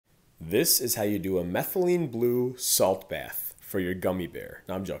This is how you do a methylene blue salt bath for your gummy bear.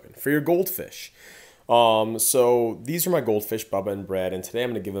 No, I'm joking. For your goldfish. So these are my goldfish, Bubba and Brad, and today I'm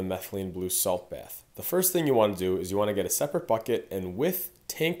going to give them methylene blue salt bath. The first thing you want to do is you want to get a separate bucket, and with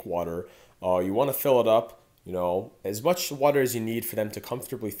tank water, you want to fill it up, as much water as you need for them to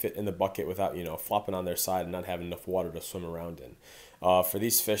comfortably fit in the bucket without, flopping on their side and not having enough water to swim around in. For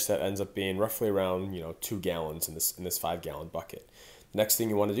these fish, that ends up being roughly around, 2 gallons in this 5-gallon bucket. The next thing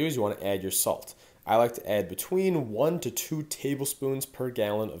you want to do is you want to add your salt. I like to add between 1 to 2 tablespoons per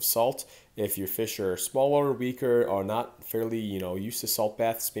gallon of salt. If your fish are smaller, weaker, or not fairly, used to salt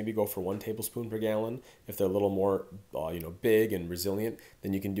baths, maybe go for 1 tablespoon per gallon. If they're a little more, big and resilient,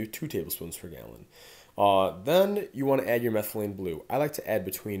 then you can do 2 tablespoons per gallon. Then you want to add your methylene blue. I like to add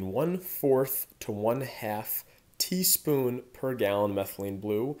between 1/4 to 1/2 teaspoon per gallon methylene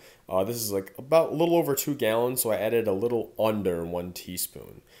blue. This is like about a little over 2 gallons, so I added a little under 1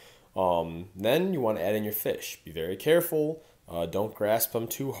 teaspoon. Then you want to add in your fish. Be very careful. Don't grasp them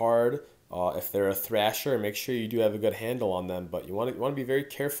too hard. If they're a thrasher, make sure you do have a good handle on them, but you want to be very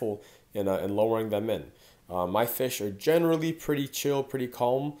careful in lowering them in. My fish are generally pretty chill, pretty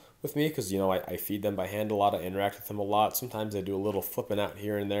calm with me because, I feed them by hand a lot. I interact with them a lot. Sometimes I do a little flipping out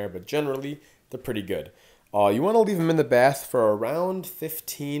here and there, but generally they're pretty good. You want to leave them in the bath for around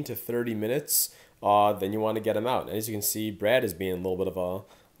 15 to 30 minutes. Then you want to get them out. And as you can see, Brad is being a little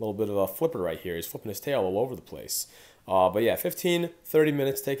bit of a flipper right here. He's flipping his tail all over the place. But yeah, 15, 30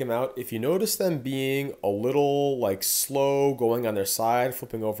 minutes, take them out. If you notice them being a little slow, going on their side,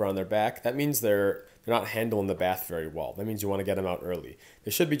 flipping over on their back, that means they're not handling the bath very well. That means you want to get them out early.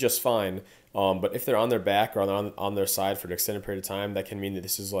 They should be just fine. But if they're on their back or on their side for an extended period of time, that can mean that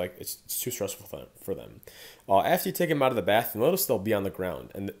this is it's too stressful for them. After you take them out of the bath, you'll notice they'll be on the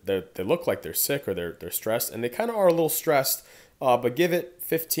ground. And they look like they're sick or they're stressed. And they kind of are a little stressed. But give it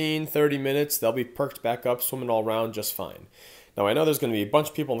 15, 30 minutes, they'll be perked back up, swimming all around just fine. Now, I know there's going to be a bunch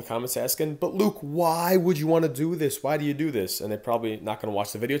of people in the comments asking, but Luke, why would you want to do this? Why do you do this? And they're probably not going to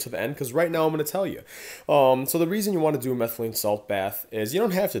watch the video to the end because right now I'm going to tell you. So the reason you want to do a methylene salt bath is you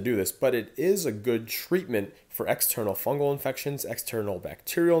don't have to do this, but it is a good treatment for external fungal infections, external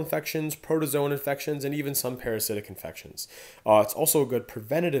bacterial infections, protozoan infections, and even some parasitic infections. It's also a good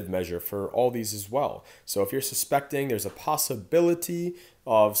preventative measure for all these as well. So if you're suspecting there's a possibility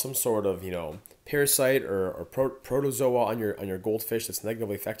of some sort of, parasite or protozoa on your goldfish that's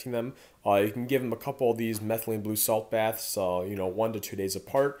negatively affecting them, you can give them a couple of these methylene blue salt baths, 1 to 2 days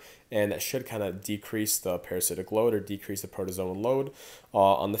apart, and that should kind of decrease the parasitic load or decrease the protozoan load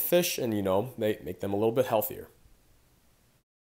on the fish, and they make them a little bit healthier.